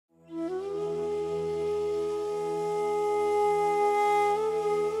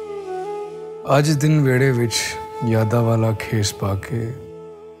आज दिन वेड़े विच यादा वाला खेस पाके.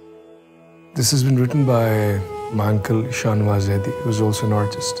 This has been written by my uncle Shahnawaz Zaidi, who is also an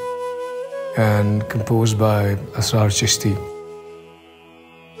artist, and composed by Asrar Chishti.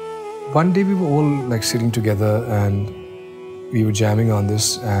 One day we were all like sitting together and we were jamming on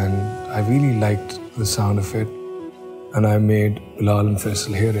this, and I really liked the sound of it, and I made Bilal and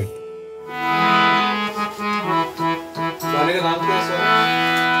Faisal hear it.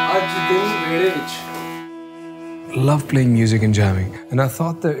 I love playing music and jamming, and I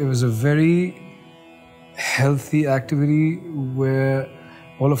thought that it was a very healthy activity where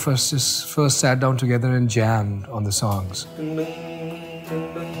all of us just first sat down together and jammed on the songs.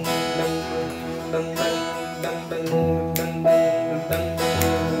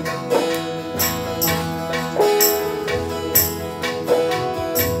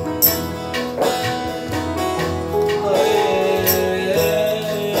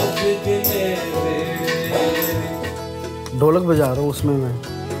 ढोलक बजा रहा हूँ उसमें मैं.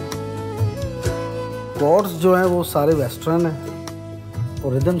 Chords जो हैं वो सारे वेस्टर्न हैं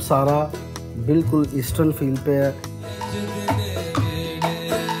और रिदम सारा बिल्कुल ईस्टर्न फील पे है.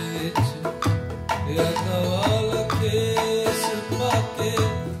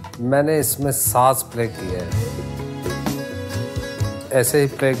 मैंने इसमें साज प्ले किया है. ऐसे ही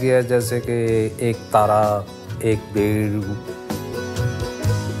प्ले किया है जैसे कि एक तारा, एक बेड़.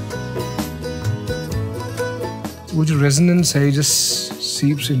 वो जो resonance है, it just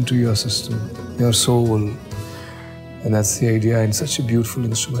seeps into your system, your soul, and that's the idea. And such a beautiful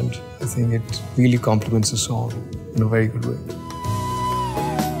instrument. I think it really complements the song in a very good way.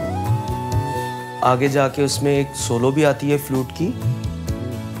 आगे जाके उसमें एक सोलो भी आती है flute की,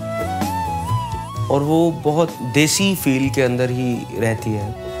 और वो बहुत देसी फील के अंदर ही रहती है.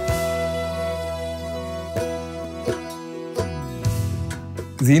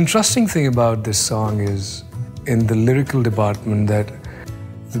 The interesting thing about this song is in the lyrical department that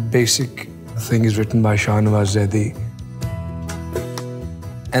the basic thing is written by Shahnawaz Zaidi,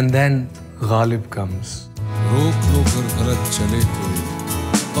 and then Ghalib comes.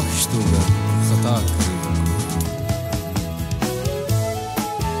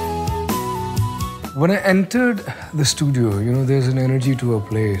 When I entered the studio, you know, there's an energy to a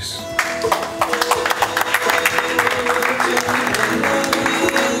place.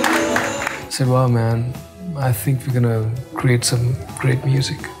 I said, wow, man, I think we're gonna create some great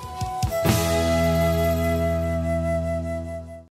music.